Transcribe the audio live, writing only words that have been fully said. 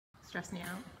Stress me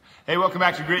out. Hey, welcome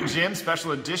back to Grit Gym,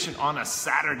 special edition on a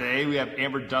Saturday. We have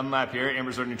Amber Dunlap here.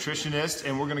 Amber's our nutritionist,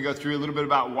 and we're going to go through a little bit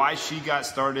about why she got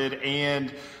started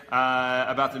and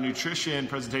about the nutrition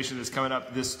presentation that's coming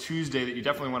up this Tuesday that you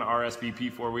definitely want to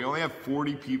RSVP for. We only have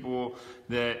 40 people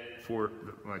that,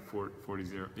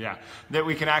 that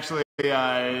we can actually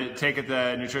take at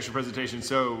the nutrition presentation.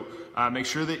 So make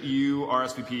sure that you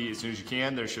RSVP as soon as you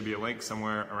can. There should be a link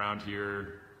somewhere around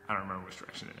here. I don't remember which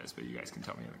direction it is, but you guys can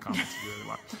tell me in the comments if you really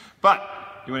want. But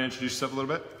you want to introduce yourself a little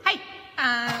bit? Hi.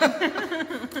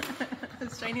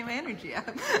 It's shining my energy up.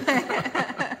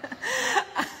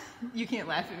 You can't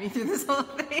laugh at me through this whole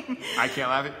thing. I can't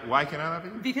laugh at you? Why can't I laugh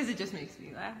at you? Because it just makes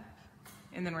me laugh.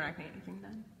 And then we're not going to get anything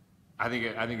done. I think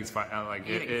it's fine.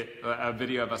 A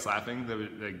video of us laughing,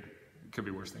 that could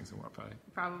be worse things than what probably.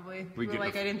 Probably.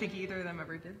 I didn't think either of them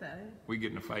ever did that. We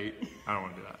get in a fight. I don't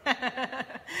want to do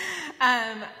that.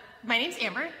 My name's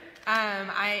Amber.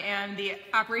 I am the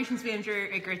operations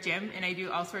manager at Grit Gym, and I do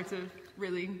all sorts of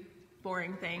really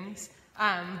boring things.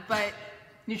 But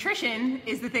nutrition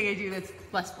is the thing I do that's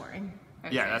less boring.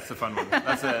 Yeah, that's the fun one.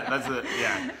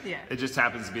 Yeah. Yeah. It just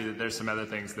happens to be that there's some other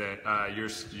things that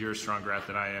you're stronger at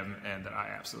than I am, and that I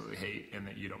absolutely hate, and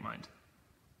that you don't mind.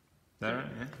 Is that right?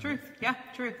 Yeah. Truth. Yeah,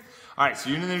 truth. All right,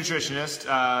 so you're the nutritionist.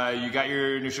 You got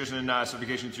your nutrition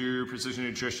certification through Precision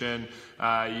Nutrition.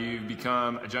 You've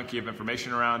become a junkie of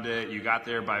information around it. You got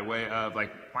there by way of,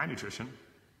 why nutrition?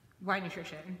 Why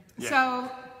nutrition? Yeah.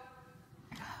 So,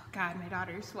 oh God, my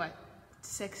daughter's,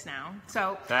 6 now.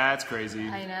 So that's crazy.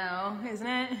 I know, isn't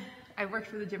it? I've worked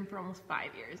for the gym for almost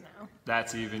 5 years now.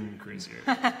 That's even crazier.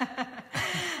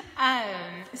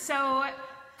 So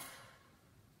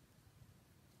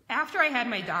after I had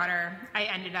my daughter, I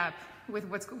ended up with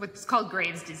what's called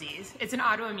Graves' disease. It's an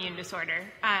autoimmune disorder,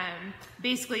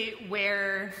 basically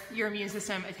where your immune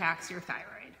system attacks your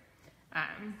thyroid,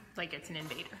 like it's an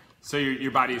invader. So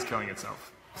your body is killing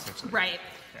itself, essentially. Right.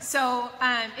 Yeah. So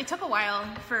it took a while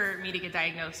for me to get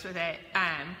diagnosed with it,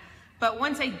 but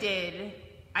once I did,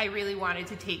 I really wanted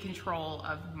to take control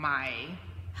of my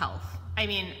health. I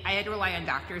mean, I had to rely on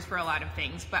doctors for a lot of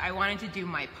things, but I wanted to do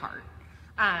my part.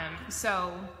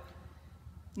 So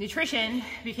nutrition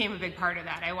became a big part of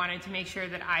that. I wanted to make sure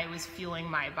that I was fueling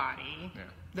my body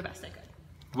the best I could.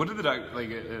 What did the doctor,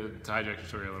 to hijack your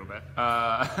story a little bit?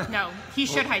 No, he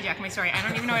should hijack my story. I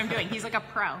don't even know what I'm doing. He's like a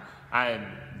pro. I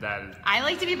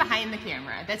like to be behind the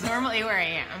camera. That's normally where I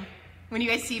am. When you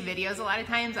guys see videos, a lot of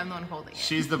times, I'm the one holding it.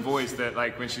 She's the voice that,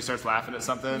 when she starts laughing at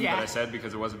something that I said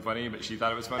because it wasn't funny, but she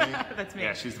thought it was funny. That's me.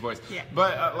 Yeah, she's the voice. Yeah.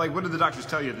 But, what did the doctors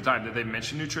tell you at the time? Did they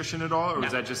mention nutrition at all, or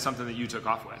was that just something that you took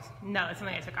off with? No, it's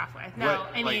something I took off with. No,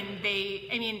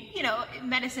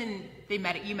 medicine, you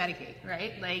medicate,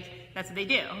 right? That's what they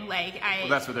do. Well,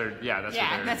 that's what they're,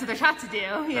 that's what they're taught to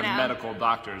do, They're medical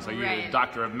doctors. You're Right. a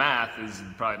doctor of math is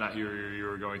probably not who you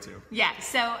were going to. Yeah,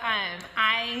 so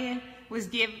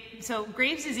so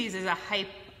Graves' disease is a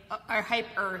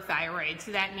hyperthyroid,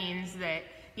 so that means that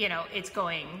it's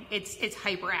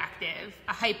hyperactive.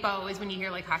 A hypo is when you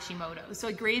hear Hashimoto's. So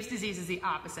Graves' disease is the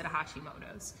opposite of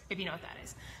Hashimoto's, if you know what that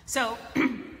is. So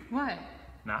what?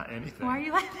 Not anything. Why are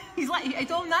you laughing? I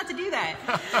told him not to do that.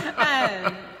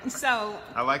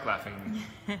 I like laughing.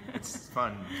 It's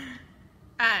fun.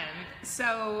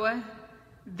 So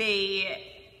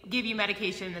they give you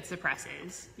medication that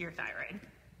suppresses your thyroid.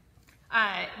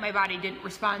 My body didn't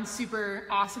respond super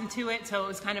awesome to it, so it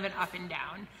was kind of an up and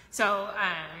down. So,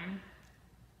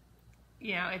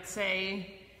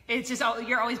 it's just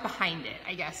you're always behind it,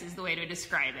 I guess, is the way to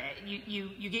describe it.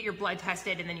 You get your blood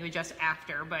tested and then you adjust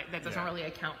after, but that doesn't really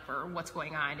account for what's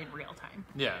going on in real time.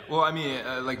 Yeah, well, I mean,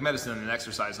 medicine and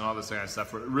exercise and all this kind of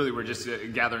stuff, we're just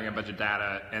gathering a bunch of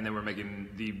data, and then we're making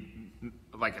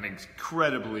an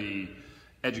incredibly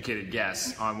educated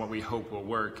guess on what we hope will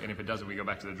work, and if it doesn't, we go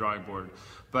back to the drawing board.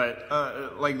 But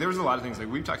there was a lot of things,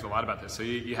 we've talked a lot about this. So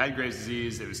you had Graves'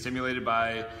 disease, it was stimulated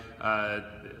by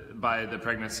the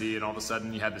pregnancy, and all of a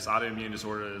sudden you had this autoimmune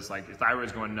disorder. It's your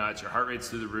thyroid's going nuts, your heart rate's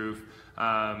through the roof.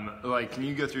 Can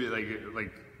you go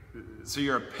through so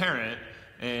you're a parent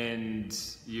and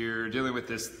you're dealing with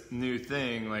this new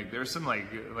thing. There's some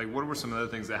what were some other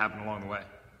things that happened along the way?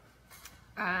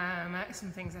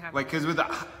 Some things that happen. Because with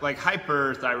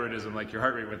hyperthyroidism, your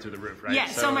heart rate went through the roof, right? Yeah,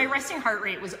 so my resting heart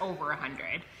rate was over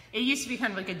 100. It used to be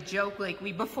kind of a joke,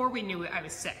 before we knew I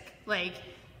was sick.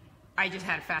 I just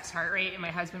had a fast heart rate, and my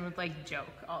husband would joke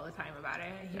all the time about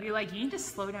it. He'd be like, "You need to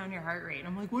slow down your heart rate." And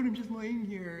I'm like, "What? I'm just laying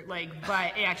here."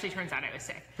 But it actually turns out I was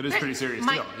sick. But it's pretty serious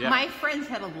deal. Yeah. My friends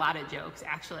had a lot of jokes,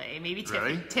 actually. Maybe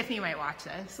really? Tiffany might watch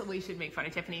this, so we should make fun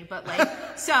of Tiffany. But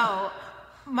so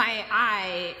My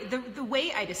eye, the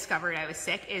way I discovered I was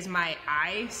sick is my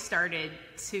eye started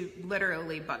to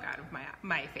literally bug out of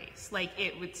my face. Like,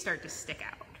 it would start to stick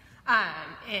out.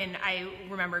 And I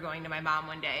remember going to my mom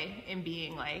one day and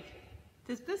being like,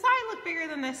 does this eye look bigger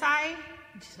than this eye?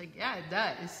 And she's like, yeah, it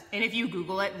does. And if you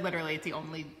Google it, literally it's the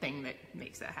only thing that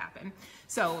makes that happen.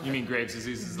 So you mean Graves'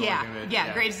 disease is the only thing that...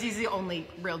 Yeah, Graves' disease is the only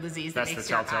real disease that makes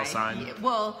your eye... That's the telltale sign? Yeah,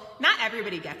 well, not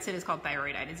everybody gets it. It's called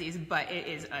thyroid eye disease, but it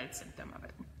is a symptom of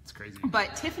it. It's crazy.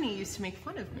 But Tiffany used to make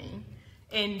fun of me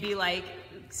and be like,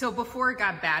 so before it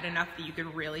got bad enough that you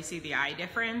could really see the eye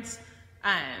difference,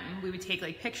 we would take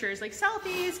like pictures, like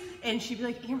selfies, and she'd be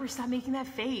like, Amber, stop making that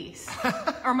face.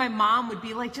 Or my mom would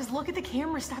be like, just look at the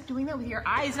camera, stop doing that with your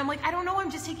eyes. And I'm like, I don't know,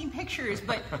 I'm just taking pictures.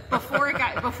 But before it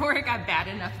got bad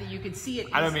enough that you could see it.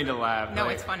 I don't mean to laugh. No,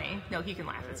 it's funny. No, you can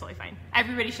laugh. It's totally fine.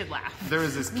 Everybody should laugh. There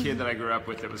was this kid that I grew up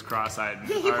with that was cross-eyed.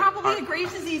 Yeah, he probably had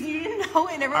Graves' disease and you didn't know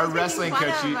it. And our wrestling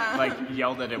coach, he like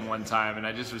yelled at him one time, and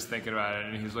I just was thinking about it,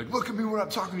 and he was like, look at me when I'm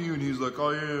talking to you. And he was like,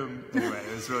 I am. Anyway,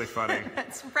 it was really funny.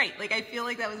 That's right. Like, I feel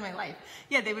like that was my life.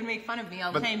 Yeah, they would make fun of me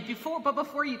all the time.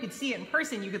 Before you could see it in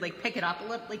person, you could like pick it up a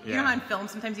little. Like, you know how on film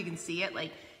sometimes you can see it.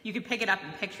 Like, you could pick it up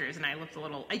in pictures, and I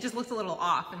just looked a little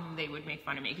off, and they would make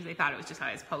fun of me because they thought it was just how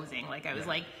I was posing. Like, I was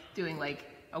like doing like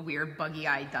a weird buggy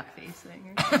eye duck face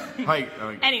thing.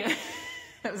 Anyway,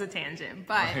 that was a tangent,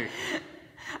 but.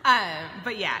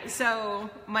 But yeah, so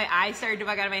my eye started to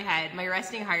bug out of my head. My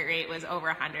resting heart rate was over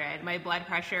 100. My blood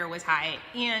pressure was high,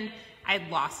 and I'd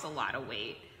lost a lot of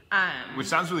weight. Which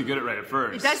sounds really good right at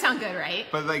first. It does sound good, right?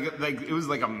 But like it was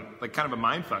like kind of a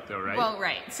mind fuck though, right? Well,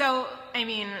 right. So I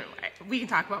mean, we can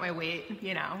talk about my weight,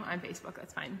 on Facebook.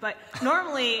 That's fine. But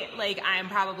normally, like, I'm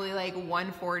probably like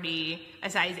 140, a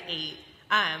size 8.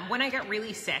 When I got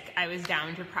really sick, I was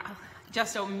down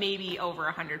to maybe over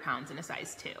 100 pounds in a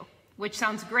size 2, which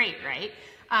sounds great, right?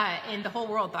 And the whole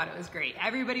world thought it was great.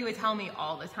 Everybody would tell me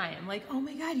all the time, like, oh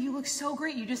my God, you look so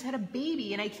great. You just had a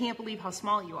baby, and I can't believe how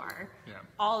small you are. Yeah.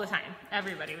 All the time.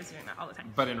 Everybody was doing that all the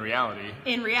time. But in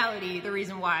reality, the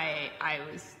reason why I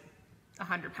was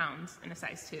 100 pounds in a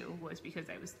size 2 was because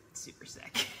I was super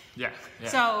sick. Yeah.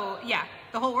 So, yeah,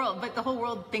 the whole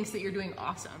world thinks that you're doing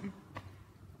awesome.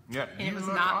 Yeah, and you it was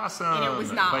look not awesome. And it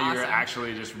was not but awesome. You're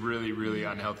actually just really, really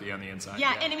unhealthy on the inside.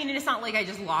 Yeah, and I mean, it's not like I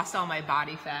just lost all my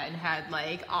body fat and had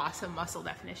like awesome muscle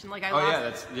definition. Like you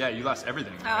lost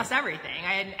everything. I lost everything.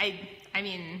 I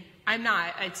mean, I'm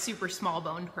not a super small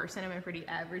boned person. I'm a pretty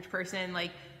average person.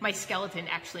 Like, my skeleton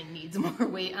actually needs more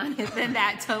weight on it than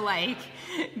that to like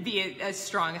be a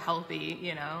strong, healthy,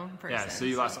 person. Yeah. So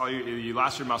you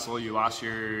lost your muscle, you lost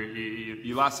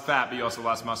fat, but you also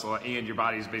lost muscle, and your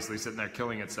body's basically sitting there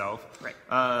killing itself. Right.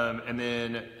 And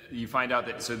then you find out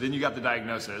that. So then you got the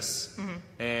diagnosis,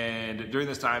 and during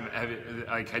this time,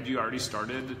 had you already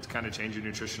started to kind of change your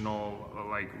nutritional,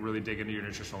 really dig into your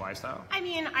nutritional lifestyle? I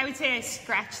mean, I would say I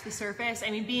scratched the surface.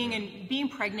 I mean, being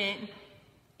pregnant,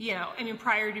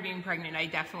 prior to being pregnant, I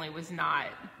definitely was not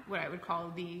what I would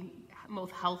call the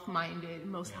most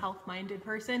health-minded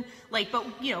person. But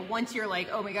once you're like,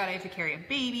 oh my God, I have to carry a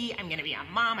baby, I'm going to be a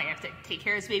mom, I have to take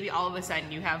care of this baby, all of a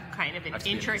sudden you have kind of an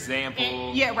interest.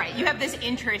 Example. Yeah, right. You have this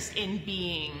interest in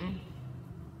being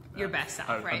your best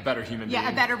self, right? A better human being. Yeah,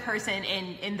 a better person,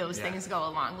 and those things go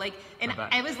along.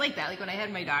 I was like that. Like, when I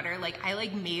had my daughter, I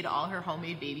made all her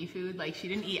homemade baby food. Like, she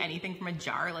didn't eat anything from a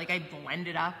jar. Like, I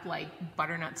blended up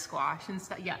butternut squash and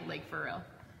stuff. Yeah, for real.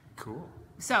 Cool.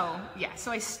 So, yeah,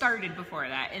 so I started before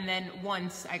that. And then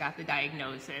once I got the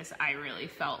diagnosis, I really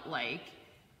felt like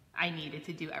I needed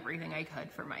to do everything I could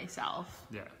for myself.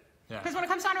 Yeah. Because when it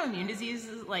comes down to immune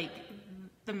diseases,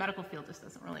 the medical field just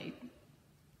doesn't really...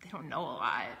 They don't know a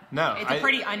lot. No. It's a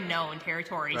pretty unknown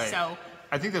territory, right. So...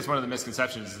 I think that's one of the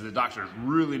misconceptions is the doctors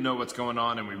really know what's going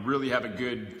on, and we really have a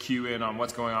good cue in on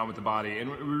what's going on with the body, and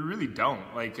we really don't.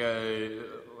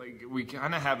 We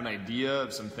kind of have an idea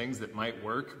of some things that might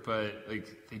work, but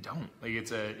they don't.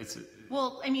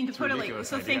 Well, I mean, to put it idea.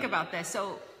 Think about this.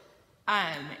 So,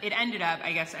 it ended up,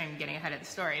 I guess I'm getting ahead of the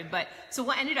story, but so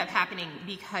what ended up happening,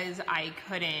 because I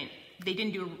couldn't,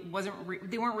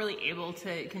 they weren't really able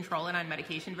to control it on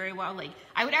medication very well.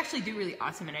 I would actually do really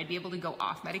awesome, and I'd be able to go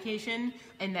off medication,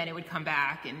 and then it would come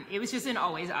back, and it was just an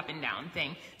always up and down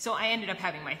thing. So I ended up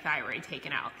having my thyroid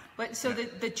taken out. But so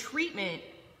the treatment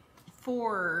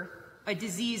for a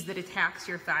disease that attacks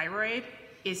your thyroid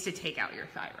is to take out your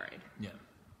thyroid. Yeah.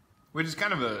 Which is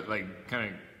kind of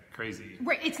crazy.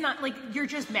 Right. It's not you're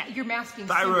just you're masking.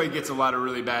 Thyroid gets a lot of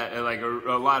really bad,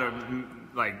 a lot of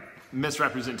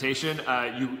misrepresentation.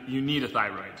 You need a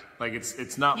thyroid. Like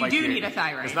it's not you like do need a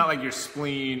thyroid. It's not like your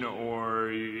spleen or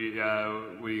what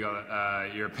do you call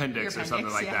it? Your appendix or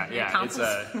something like that. Yeah,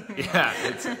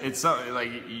 it's so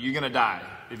like you're gonna die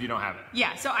if you don't have it.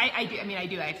 Yeah, so I do. I mean, I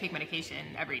do. I take medication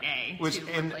every day.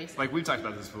 And like we've talked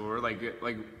about this before. Like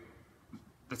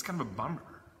that's kind of a bummer.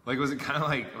 Like, was it kind of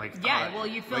like yeah? Well,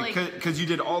 you feel like because you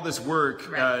did all this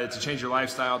work right. To change your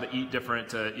lifestyle, to eat different,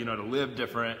 to to live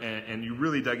different, and you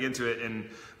really dug into it. And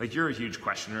like you're a huge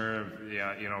questioner,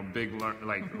 big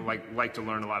like to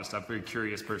learn a lot of stuff. Very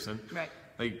curious person, right?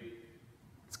 Like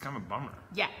it's kind of a bummer.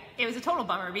 Yeah, it was a total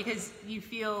bummer because you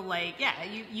feel like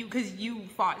because you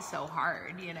fought so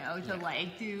hard, to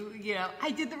like do I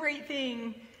did the right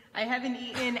thing. I haven't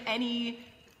eaten any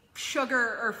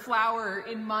sugar or flour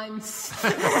in months,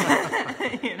 and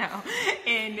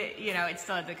it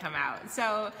still had to come out.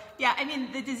 So yeah, I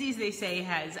mean, the disease they say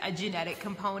has a genetic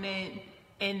component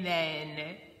and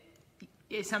then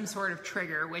some sort of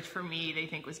trigger, which for me they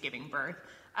think was giving birth.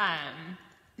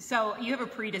 So you have a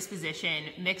predisposition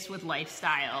mixed with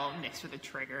lifestyle, mixed with a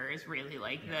trigger is really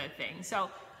like the thing. So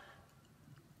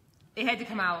it had to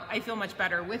come out. I feel much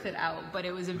better with it out, but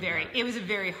it was a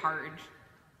very hard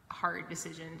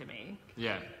decision to make.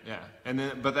 Yeah. And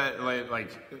then, but that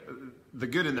like the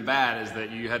good and the bad is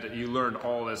that you learned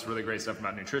all this really great stuff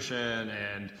about nutrition,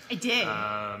 and I did.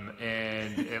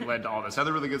 And it led to all this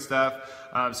other really good stuff.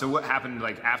 So what happened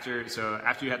after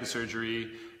you had the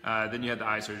surgery? Then you had the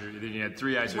eye surgery. Then you had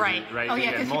 3 eye surgeries, right? Oh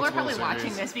yeah, because people are probably surgeries.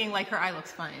 watching this, being like, "Her eye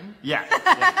looks fine." Yeah.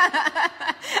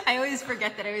 I always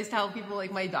forget that. I always tell people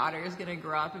like my daughter is gonna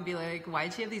grow up and be like,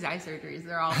 "Why'd she have these eye surgeries?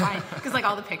 They're all fine." Because like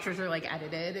all the pictures are like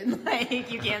edited and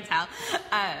like you can't tell.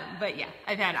 But yeah,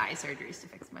 I've had eye surgeries to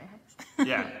fix my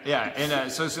eyes. yeah,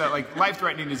 and so like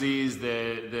life-threatening disease,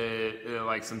 the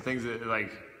like some things that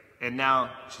like. And now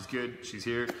she's good, she's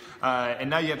here, and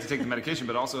now you have to take the medication,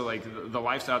 but also like the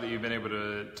lifestyle that you've been able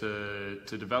to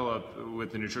develop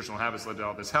with the nutritional habits led to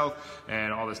all this health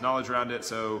and all this knowledge around it.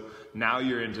 So now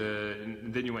you're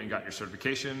then you went and got your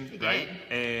certification, right?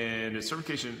 And the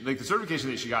certification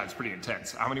that she got is pretty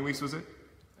intense. How many weeks was it?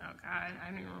 Oh God,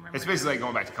 I don't even remember. It's basically like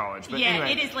going back to college. But yeah,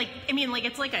 anyway. It is like, I mean, like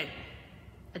it's like a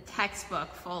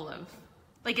textbook full of.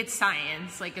 Like it's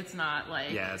science, like it's not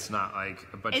like it's not like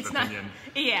a bunch of opinion.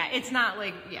 It's not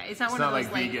like it's not one of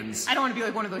those like vegans. I don't want to be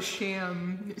like one of those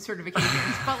sham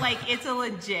certifications, but like it's a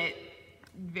legit,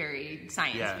 very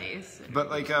science based. But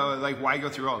like why go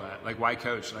through all that? Like why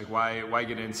coach? Like why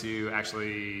get into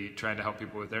actually trying to help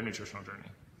people with their nutritional journey?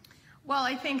 Well,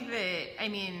 I think that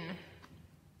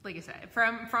like I said,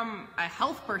 from a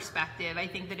health perspective, I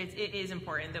think that it is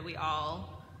important that we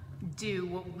all do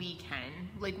what we can,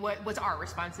 like what's our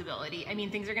responsibility. I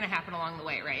mean, things are going to happen along the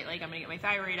way, right? Like I'm going to get my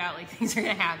thyroid out, like things are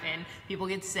going to happen, people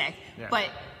get sick, but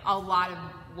a lot of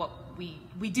what we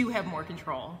do have more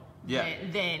control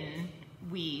than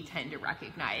we tend to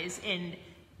recognize, and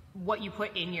what you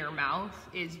put in your mouth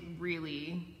is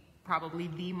really probably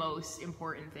the most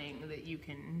important thing that you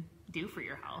can do for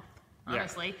your health.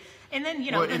 Honestly, and then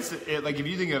well, it's like if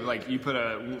you think of like you put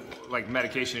a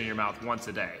medication in your mouth once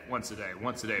a day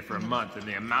for a month, and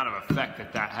the amount of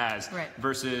effect that has,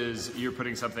 versus you're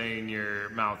putting something in your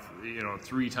mouth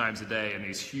 3 times a day and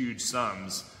these huge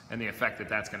sums, and the effect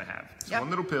that's going to have. So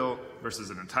one little pill versus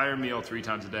an entire meal 3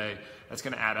 times a day, that's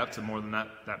going to add up to more than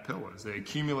that pill was. The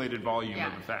accumulated volume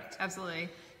of effect. Absolutely.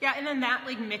 Yeah, and then that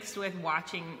like mixed with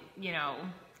watching,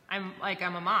 I'm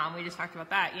a mom. We just talked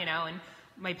about that, and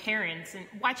my parents, and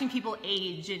watching people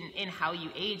age and how you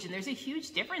age. And there's a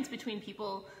huge difference between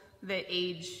people that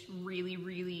age really,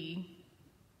 really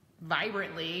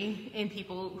vibrantly and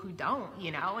people who don't,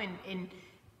 and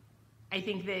I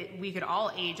think that we could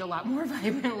all age a lot more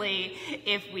vibrantly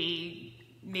if we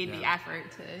made the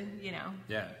effort to,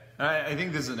 Yeah. I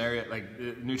think this is an area, like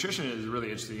nutrition is a really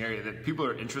interesting area that people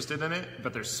are interested in it,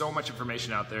 but there's so much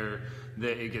information out there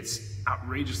that it gets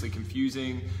outrageously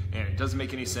confusing and it doesn't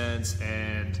make any sense,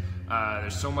 and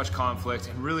there's so much conflict,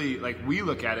 and really like we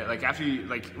look at it like after you,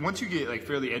 like once you get like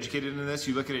fairly educated in this,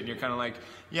 you look at it and you're kind of like,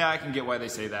 yeah, I can get why they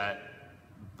say that,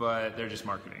 but they're just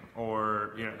marketing,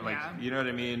 or you know what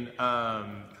I mean.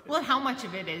 Well, how much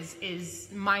of it is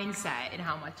mindset, and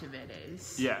how much of it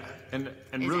is and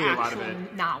is really a lot of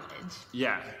it knowledge.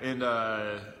 And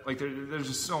like there's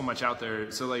just so much out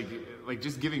there. So like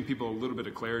just giving people a little bit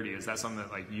of clarity, is that something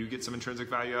that like you get some intrinsic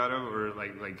value out of, or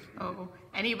like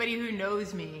anybody who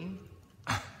knows me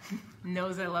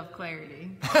knows I love clarity.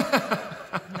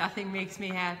 Nothing makes me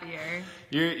happier.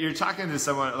 You're talking to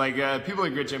someone like people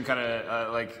at Grit Gym kind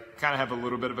of have a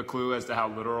little bit of a clue as to how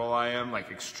literal I am,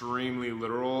 like extremely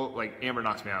literal. Like Amber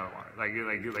knocks me out of the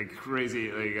water, like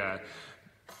crazy. Like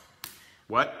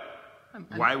what?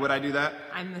 Why would I do that?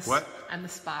 I'm the what? I'm the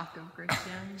Spock of Grit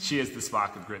Gym. She is the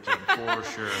Spock of Grit Gym for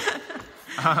sure.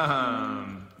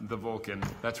 The Vulcan.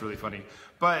 That's really funny.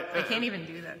 But I can't even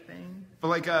do that thing. But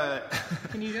like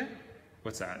can you do it?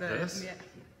 What's that? This? Yeah.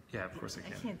 Yeah, of course I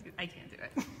can. I can't do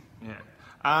it.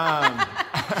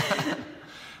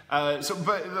 Yeah. So,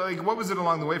 but like, what was it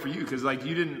along the way for you? Because like,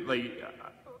 you didn't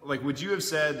like, would you have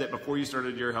said that before you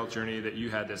started your health journey that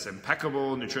you had this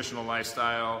impeccable nutritional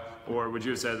lifestyle, or would you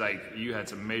have said like you had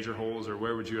some major holes, or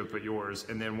where would you have put yours?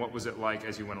 And then what was it like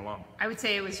as you went along? I would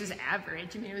say it was just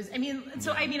average.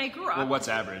 I grew up. Well, what's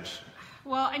average?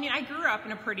 Well, I grew up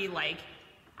in a pretty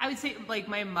I would say like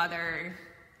my mother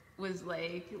was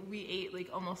like, we ate like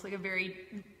almost like a very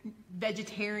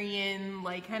vegetarian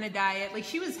like kind of diet. Like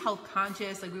she was health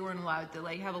conscious. Like we weren't allowed to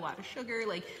like have a lot of sugar.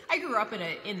 Like I grew up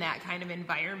in that kind of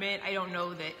environment. I don't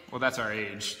know that. Well, that's our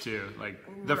age too.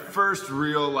 Like the first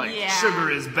real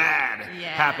sugar is bad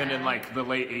happened in like the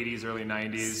late 80s, early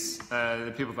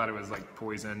 90s. People thought it was like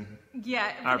poison.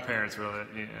 Yeah. Our parents were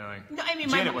like, no, I mean,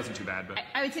 Janet wasn't too bad, but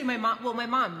I would say my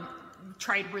mom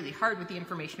tried really hard with the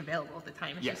information available at the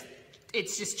time.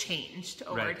 It's just changed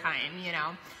over time,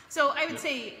 So I would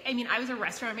say, I was a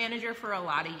restaurant manager for a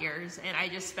lot of years, and I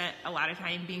just spent a lot of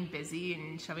time being busy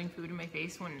and shoving food in my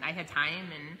face when I had time.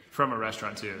 And from a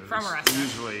restaurant too. From a restaurant.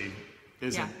 Usually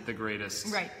isn't the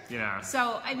greatest. Right.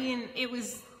 So, it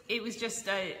was just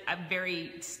a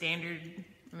very standard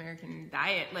American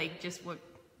diet, like just what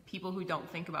people who don't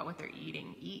think about what they're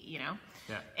eating eat,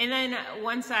 Yeah. And then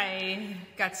once I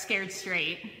got scared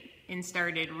straight and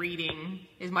started reading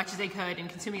as much as I could and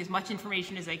consuming as much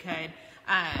information as I could,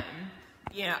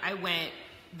 I went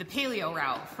the paleo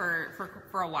route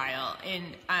for a while.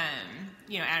 And, Adam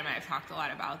and I have talked a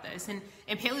lot about this. And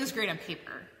paleo is great on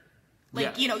paper.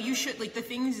 You should, the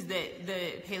things that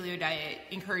the paleo diet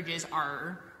encourages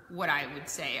are what I would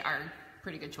say are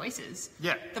pretty good choices.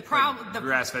 Yeah. The problem,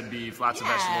 grass-fed beef, lots of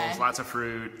vegetables, lots of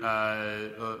fruit.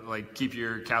 Keep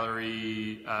your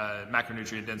calorie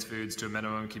macronutrient dense foods to a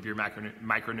minimum. Keep your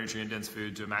micronutrient dense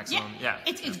food to a maximum. Yeah.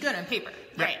 It's good on paper,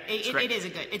 right? It is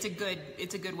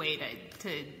it's a good way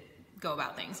to go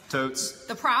about things. Totes.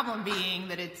 The problem being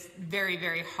that it's very,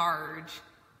 very hard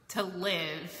to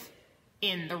live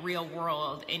in the real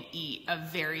world and eat a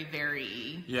very,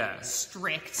 very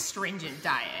strict, stringent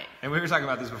diet. And we were talking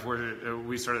about this before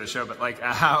we started the show, but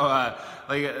how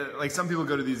some people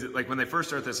go to these, when they first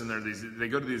start this and they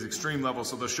go to these extreme levels,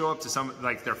 so they'll show up to some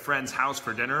their friend's house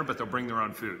for dinner, but they'll bring their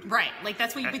own food. Right,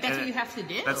 that's what you have to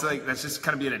do. That's just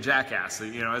kind of being a jackass.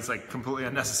 It's completely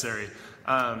unnecessary.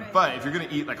 But if you're going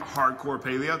to eat a hardcore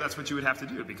paleo, that's what you would have to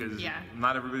do, because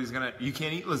not everybody's you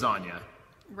can't eat lasagna.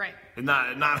 Right.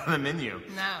 Not on the menu.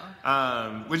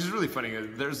 No. Which is really funny.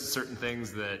 There's certain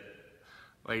things that,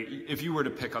 if you were to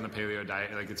pick on the paleo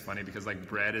diet, it's funny because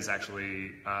bread is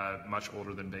actually much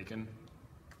older than bacon.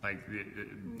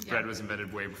 Bread was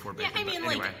invented way before bacon. Yeah,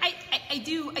 anyway.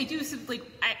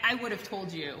 I would have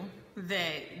told you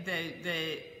that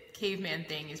the caveman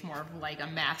thing is more of a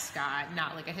mascot,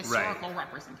 not a historical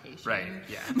representation. Right.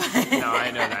 Yeah. No,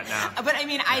 I know that now. But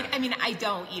I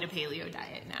don't eat a paleo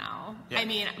diet now.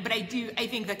 Yeah. But I do. I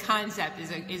think the concept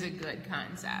is a good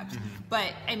concept. Mm-hmm.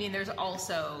 But there's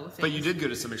also things. But you did go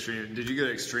to some extreme. Did you go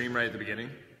to extreme right at the beginning,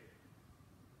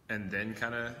 and then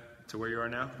kind of to where you are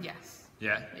now? Yes.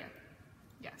 Yeah. Yeah.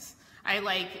 Yes. I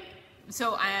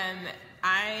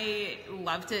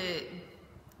love to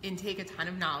intake a ton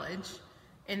of knowledge.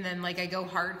 And then, I go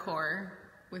hardcore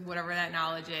with whatever that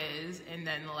knowledge is, and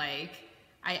then, I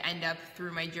end up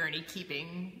through my journey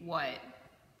keeping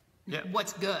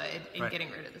what's good and getting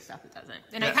rid of the stuff that doesn't.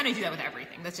 And I kind of do that with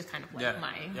everything. That's just kind of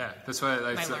that's why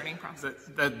my learning process.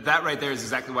 That right there is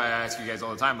exactly why I ask you guys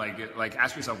all the time.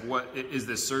 Ask yourself, what is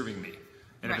this serving me?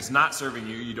 And if it's not serving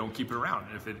you, you don't keep it around.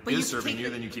 And if it is serving you,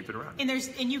 then you keep it around.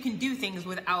 And you can do things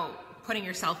without putting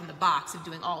yourself in the box of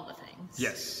doing all the things.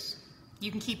 Yes. You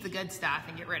can keep the good stuff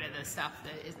and get rid of the stuff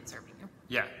that isn't serving you.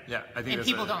 Yeah. I think. And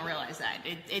people don't realize that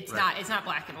it's not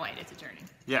black and white. It's a journey.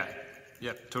 Yeah.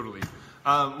 Yep, totally.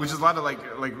 Which is a lot of like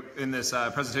in this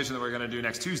presentation that we're going to do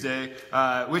next Tuesday,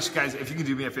 which guys, if you can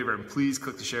do me a favor and please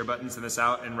click the share button, send this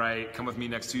out and write, come with me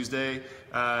next Tuesday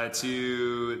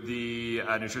to the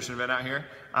nutrition event out here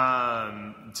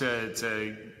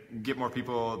to get more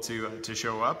people to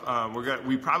show up.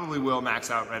 We probably will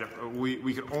max out right up.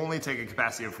 We could only take a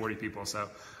capacity of 40 people, so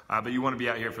but you want to be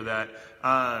out here for that.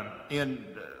 And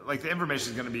like the information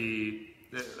is going to be.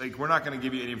 Like, we're not going to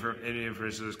give you any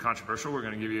information that's controversial. We're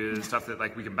going to give you stuff that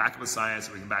like we can back up with science,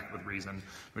 we can back up with reason,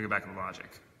 we can back up with logic.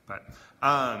 But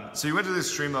so you went to the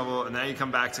extreme level, and now you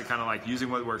come back to kind of like using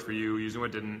what worked for you, using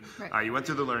what didn't. Right. You went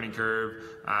through the learning curve.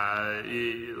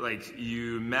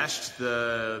 You meshed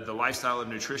the lifestyle of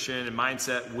nutrition and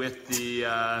mindset with the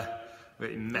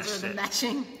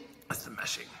meshing. That's the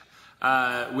meshing.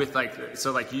 With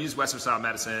you use Western style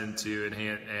medicine to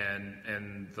enhance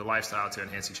and the lifestyle to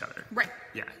enhance each other. Right.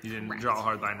 Yeah. You didn't draw a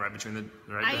hard line right between the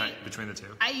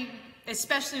two.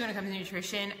 Especially when it comes to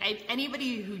nutrition,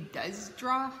 anybody who does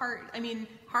draw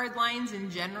hard lines in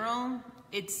general,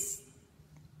 it's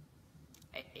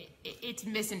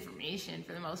misinformation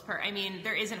for the most part. I mean,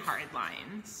 there isn't hard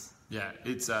lines. Yeah,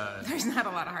 it's there's not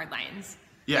a lot of hard lines.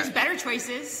 Yeah. There's better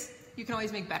choices. You can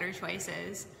always make better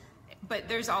choices. But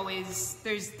there's always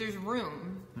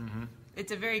room. Mm-hmm.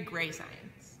 It's a very gray science.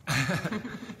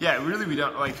 Yeah, really, we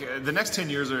don't the next 10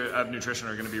 years of nutrition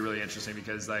are going to be really interesting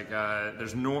because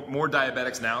there's more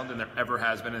diabetics now than there ever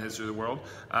has been in the history of the world.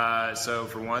 So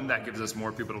for one, that gives us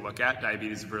more people to look at.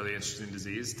 Diabetes is a really interesting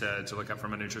disease to look at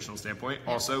from a nutritional standpoint.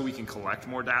 Yeah. Also, we can collect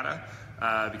more data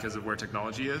because of where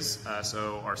technology is.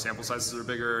 So our sample sizes are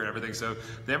bigger and everything. So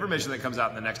the information that comes out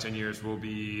in the next 10 years will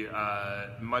be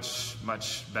much,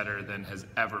 much better than has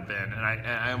ever been. And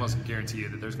I almost guarantee you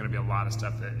that there's going to be a lot of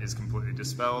stuff that is completely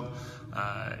dispelled.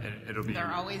 And it'll be.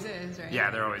 There always is, right?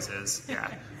 Yeah, there always is.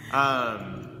 Yeah.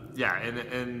 Yeah,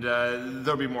 and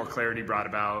there'll be more clarity brought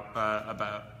about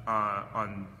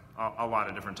on a lot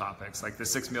of different topics, like the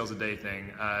 6 meals a day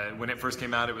thing. When it first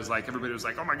came out, it was like everybody was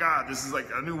like, "Oh my God, this is like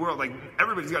a new world! Like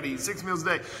everybody's got to eat 6 meals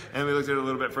a day." And we looked at it a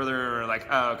little bit further, and we're like,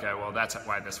 "Oh, okay, well that's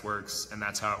why this works, and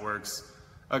that's how it works."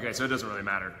 Okay, so it doesn't really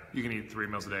matter. You can eat 3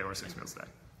 meals a day or 6 meals a day.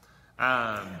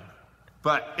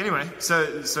 But anyway, so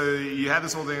you had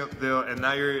this whole deal, and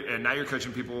now you're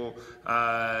coaching people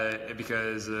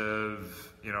because of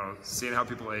seeing how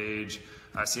people age,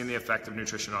 seeing the effect of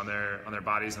nutrition on their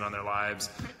bodies and on their lives,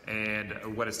 and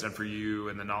what it's done for you,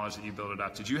 and the knowledge that you built it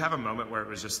up. Did you have a moment where it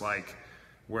was just like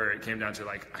where it came down to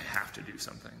like I have to do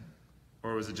something,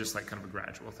 or was it just like kind of a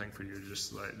gradual thing for you,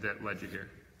 just that led you here?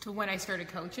 To when I started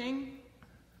coaching,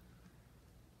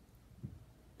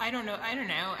 I don't know.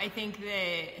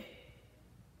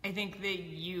 I think that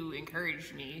you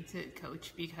encouraged me to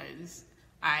coach because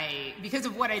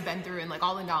of what I'd been through and like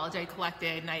all the knowledge I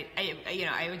collected, and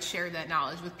I would share that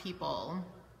knowledge with people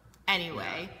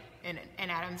anyway. Yeah.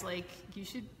 And Adam's like, you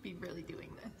should be really doing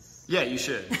this. Yeah, you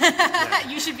should. Yeah.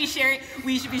 We should be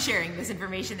sharing this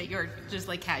information that you're just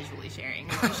like casually sharing.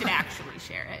 Like, you should actually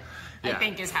share it. Yeah. I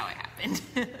think is how it happened.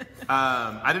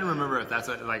 I didn't remember if that's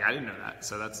I didn't know that.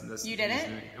 So that's you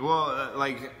didn't? Well,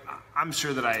 I'm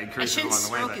sure that I encouraged him along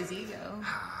the way. I shouldn't stroke his ego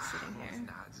sitting here.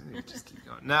 Nah, just keep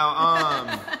going. Now,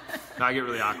 no, I get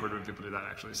really awkward when people do that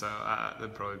actually. So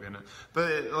that'd probably be enough.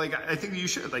 But I think you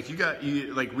should.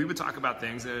 We would talk about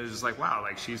things, and it was just like, wow,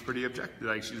 she's pretty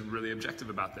objective. She's really objective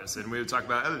about this. And we would talk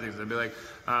about other things, and be like,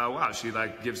 wow, she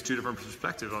gives 2 different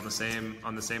perspectives on the same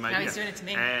idea. Now he's doing it to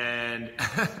me.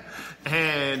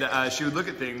 And she would look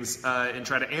at things and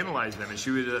try to analyze them, and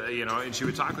she would and she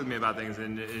would talk with me about things,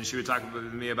 and she would talk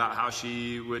with me about how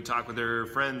she would talk with her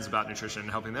friends about nutrition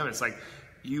and helping them. It's like,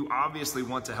 you obviously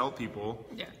want to help people.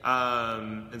 Yeah.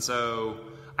 And so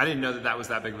I didn't know that was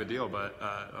that big of a deal, but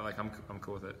I'm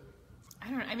cool with it. I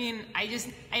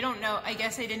don't know. I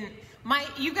guess I didn't.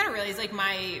 You've got to realize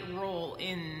my role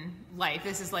in life.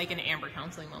 This is like an Amber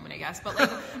counseling moment, I guess. But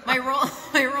my role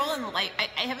in life,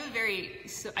 I have a very.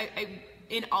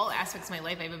 In all aspects of my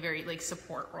life, I have a very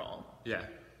support role. Yeah.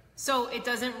 So it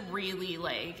doesn't really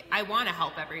I want to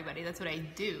help everybody. That's what I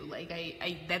do.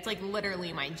 That's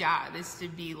literally my job is to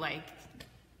be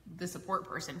the support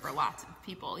person for lots of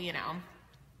people,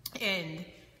 and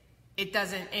it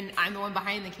doesn't, and I'm the one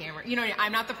behind the camera.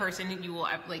 I'm not the person who you will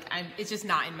it's just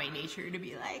not in my nature to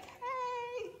be like,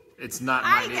 hey, it's not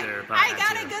mine either. But I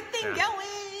got a good thing going.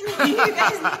 You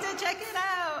guys need to check it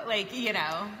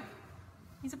out.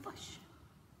 He's a bush.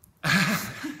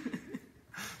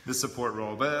 The support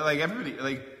role, but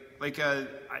everybody,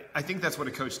 I think that's what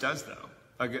a coach does, though.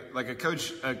 A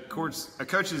coach's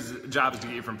job is to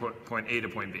get you from point A to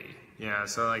point B. Yeah,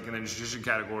 so like in the nutrition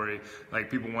category,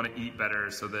 like people want to eat better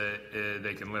so that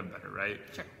they can live better, right?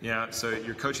 Sure. Yeah, so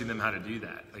you're coaching them how to do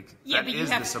that. Like, yeah, that but is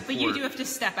the support. but you do have to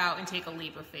step out and take a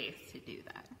leap of faith to do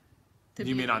that.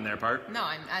 You mean on their part? No,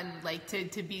 I'm like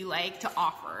to be like to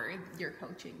offer your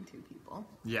coaching to people.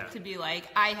 Yeah. To be like,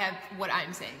 I have what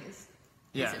I'm saying is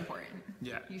important.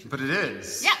 Yeah, but it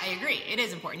is. Yeah, I agree. It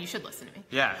is important. You should listen to me.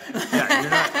 Yeah, yeah. You're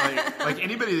not like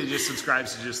anybody that just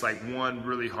subscribes to just like one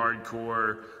really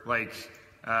hardcore like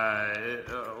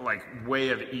way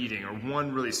of eating, or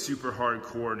one really super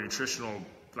hardcore nutritional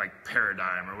like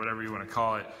paradigm, or whatever you want to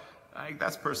call it. Like,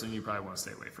 that's a person you probably want to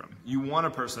stay away from. You want a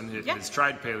person that has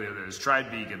tried paleo, that has tried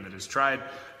vegan, that has tried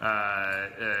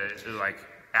like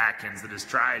Atkins, that has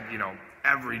tried, you know,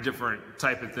 every different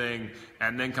type of thing,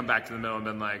 and then come back to the middle and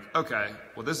been like, okay,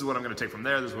 well, this is what I'm going to take from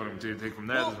there, this is what I'm going to take from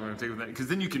there, this is what I'm going to take from there, because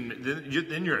then you can,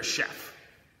 then you're a chef.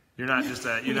 You're not just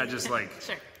like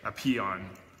Sure. a peon.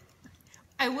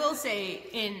 I will say,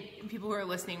 and people who are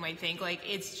listening might think like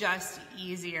it's just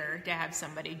easier to have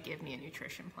somebody give me a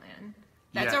nutrition plan.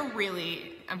 That's a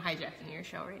really, I'm hijacking your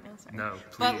show right now, sorry. No,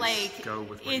 please but like, go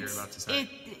with what you're about to say.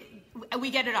 We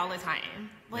get it all the time.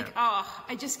 Like,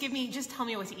 just tell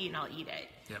me what to eat and I'll eat it.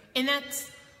 Yep. And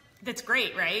that's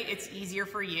great, right? It's easier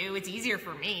for you. It's easier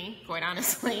for me, quite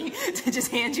honestly, to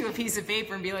just hand you a piece of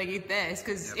paper and be like, eat this.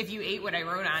 Because if you ate what I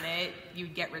wrote on it,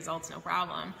 you'd get results, no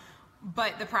problem.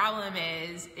 But the problem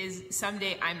is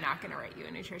someday I'm not going to write you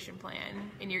a nutrition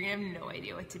plan, and you're going to have no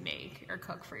idea what to make or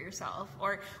cook for yourself.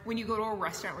 Or when you go to a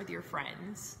restaurant with your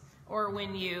friends, or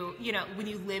when you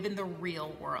live in the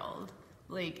real world,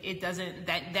 like it doesn't,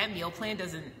 that meal plan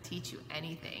doesn't teach you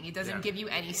anything. It doesn't give you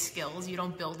any skills. You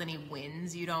don't build any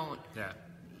wins. You don't. Yeah.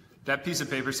 That piece of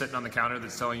paper sitting on the counter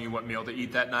that's telling you what meal to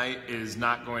eat that night is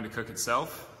not going to cook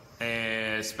itself.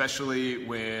 And especially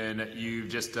when you've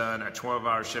just done a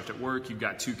 12-hour shift at work, you've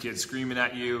got 2 kids screaming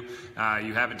at you,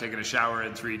 you haven't taken a shower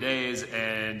in 3 days,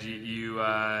 and you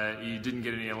didn't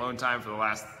get any alone time for the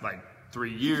last like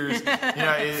 3 years.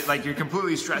 Like you're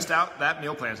completely stressed out. That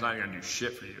meal plan's not going to do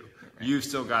shit for you. You've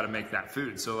still got to make that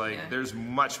food. So like, there's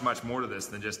much more to this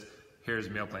than just here's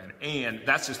a meal plan. And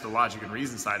that's just the logic and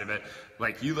reason side of it.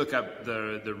 Like you look up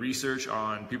the research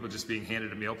on people just being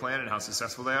handed a meal plan and how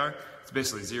successful they are, it's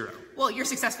basically 0. Well, you're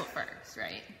successful first,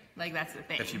 right? Like that's the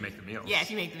thing. If you make the meals. Yeah,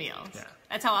 if you make the meals. Yeah.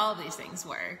 That's how all of these things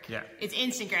work. Yeah. It's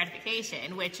instant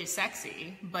gratification, which is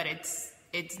sexy, but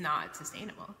it's not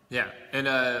sustainable. Yeah, and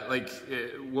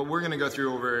what we're going to go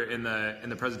through over in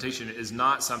the presentation is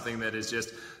not something that is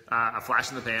just a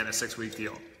flash in the pan, a 6-week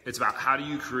deal. It's about how do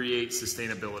you create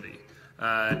sustainability.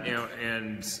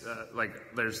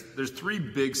 There's 3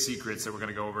 big secrets that we're going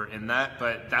to go over in that,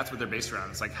 but that's what they're based around.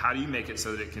 It's like, how do you make it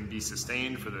so that it can be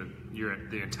sustained for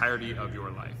the entirety of your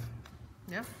life?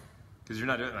 Yeah. Because you're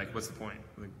not doing like, what's the point?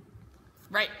 Like,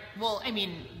 right. Well, I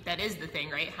mean, that is the thing,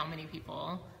 right? How many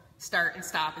people start and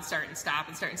stop and start and stop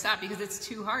and start and stop because it's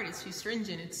too hard, it's too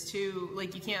stringent, it's too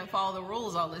like you can't follow the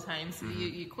rules all the time, so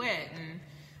you quit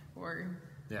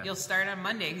you'll start on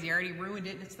Monday because you already ruined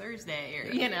it and it's Thursday, or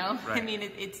Right. I mean,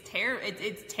 it's terrible.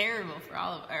 It's terrible for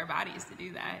all of our bodies to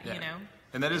do that.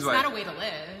 And that is it's not a way to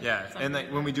live. Yeah, and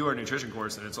when we do our nutrition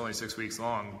course and it's only 6 weeks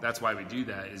long, that's why we do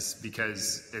that, is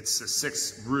because it's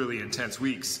 6 really intense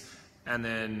weeks, and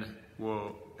then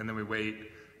we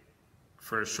wait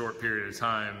for a short period of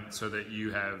time so that you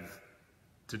have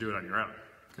to do it on your own,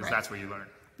 because that's where you learn.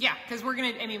 Yeah, because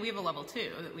we have a level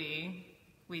 2 that we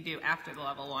do after the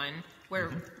level 1, where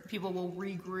people will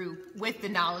regroup with the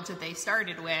knowledge that they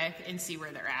started with and see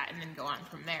where they're at and then go on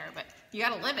from there. But you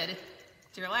got to live it.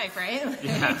 It's your life, right?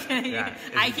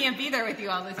 I can't be there with you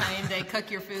all the time to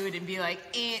cook your food and be like,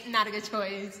 not a good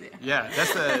choice.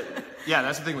 That's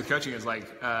the thing with coaching is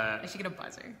like, I should get a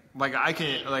buzzer. Like I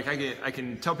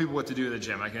can tell people what to do in the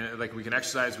gym. We can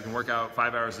exercise, we can work out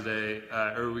 5 hours a day,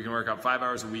 or we can work out 5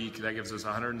 hours a week. That gives us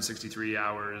 163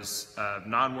 hours of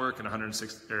non-work and 5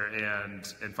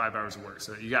 hours of work.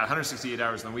 So you got 168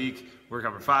 hours in the week. Work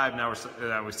over 5. Now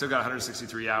we still got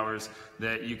 163 hours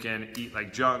that you can eat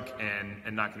like junk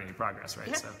and not get any progress, right?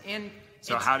 Yeah.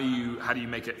 So how do you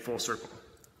make it full circle?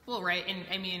 Well, right, and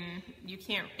I mean you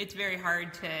can't. It's very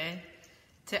hard to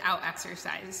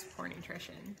out-exercise poor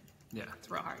nutrition. Yeah, it's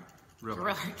real hard.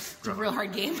 It's a real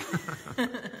hard game.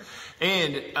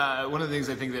 And one of the things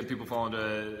I think that people fall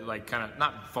into, like, kind of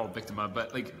not fall victim of,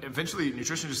 but like eventually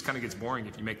nutrition just kind of gets boring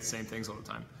if you make the same things all the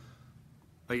time.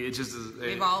 Like it just is.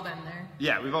 We've all been there.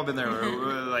 Yeah, we've all been there.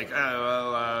 We're like, what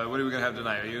are we gonna have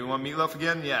tonight? You want meatloaf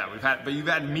again? Yeah, but you've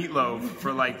had meatloaf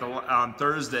for like on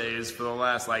Thursdays for the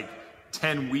last like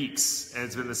 10 weeks, and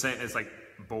it's been the same. It's like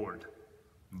bored.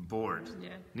 Yeah.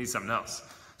 Need something else.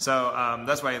 So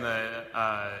that's why in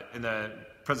the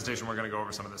presentation we're going to go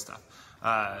over some of this stuff.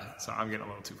 So I'm getting a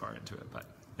little too far into it, but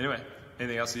anyway,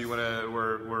 anything else you want to?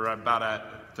 We're about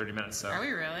at 30 minutes. So are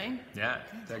we really? Yeah,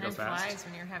 that goes fast. Time flies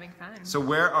when you're having fun. So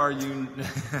where are you?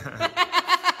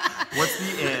 What's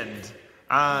the end?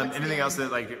 Anything else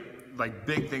that like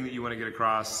big thing that you want to get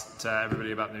across to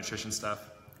everybody about nutrition stuff?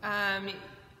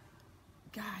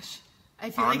 Gosh, I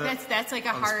feel like that's like a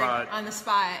hard on the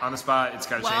spot. On the spot, it's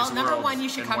got to change the world. Well, number one, you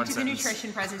should come to sentence. the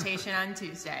nutrition presentation on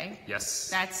Tuesday. Yes.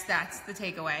 That's the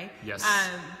takeaway. Yes.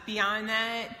 Beyond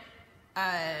that,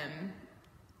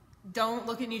 don't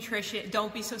look at nutrition.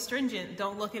 Don't be so stringent.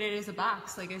 Don't look at it as a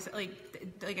box. Like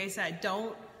I said,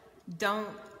 don't.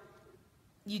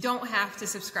 You don't have to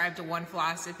subscribe to one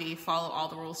philosophy, follow all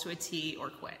the rules to a T, or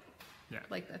quit. Yeah.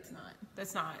 Like that's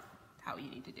not how you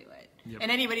need to do it. Yep.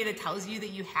 And anybody that tells you that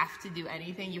you have to do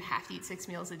anything, you have to eat 6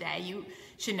 meals a day, you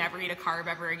should never eat a carb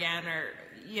ever again, or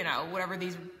whatever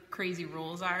these crazy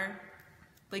rules are.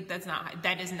 Like that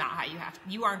is not how you have to.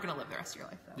 You aren't going to live the rest of your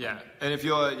life that way. Yeah, and if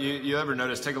you ever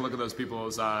notice, take a look at those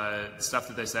people's stuff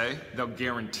that they say. They'll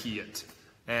guarantee it,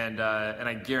 and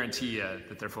I guarantee you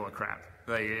that they're full of crap.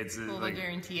 Like it's they'll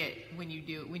guarantee it when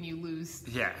you lose.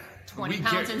 Yeah. 20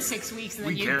 pounds in 6 weeks, and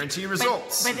then we guarantee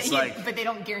results. But they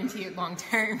don't guarantee it long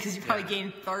term because you probably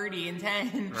gain 30 in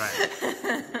 10.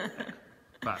 Right.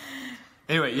 But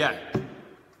anyway, yeah.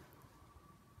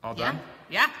 All done?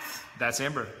 Yeah. That's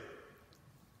Amber.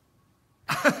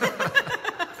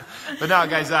 But no,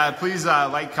 guys, please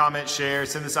like, comment, share,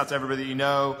 send this out to everybody that you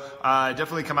know.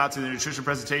 Definitely come out to the nutrition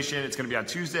presentation. It's going to be on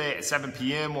Tuesday at 7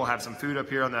 p.m. We'll have some food up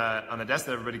here on the desk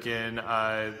that everybody can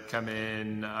come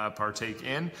in, partake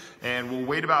in. And we'll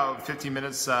wait about 15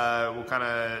 minutes. We'll kind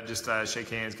of just shake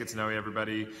hands, get to know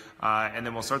everybody. And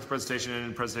then we'll start the presentation.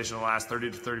 The presentation will last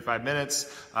 30 to 35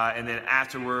 minutes. And then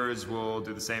afterwards, we'll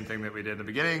do the same thing that we did in the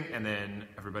beginning. And then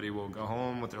everybody will go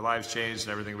home with their lives changed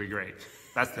and everything will be great.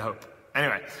 That's the hope.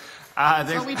 Anyway.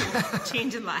 That's what we do.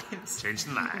 Changing lives.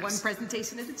 Changing lives. One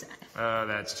presentation at a time. Oh,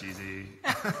 that's cheesy.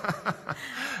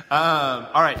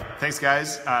 All right. Thanks,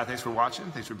 guys. Thanks for watching.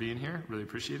 Thanks for being here. Really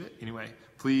appreciate it. Anyway,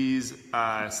 please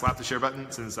slap the share button,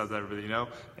 send this out to everybody you know,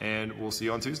 and we'll see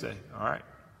you on Tuesday. All right.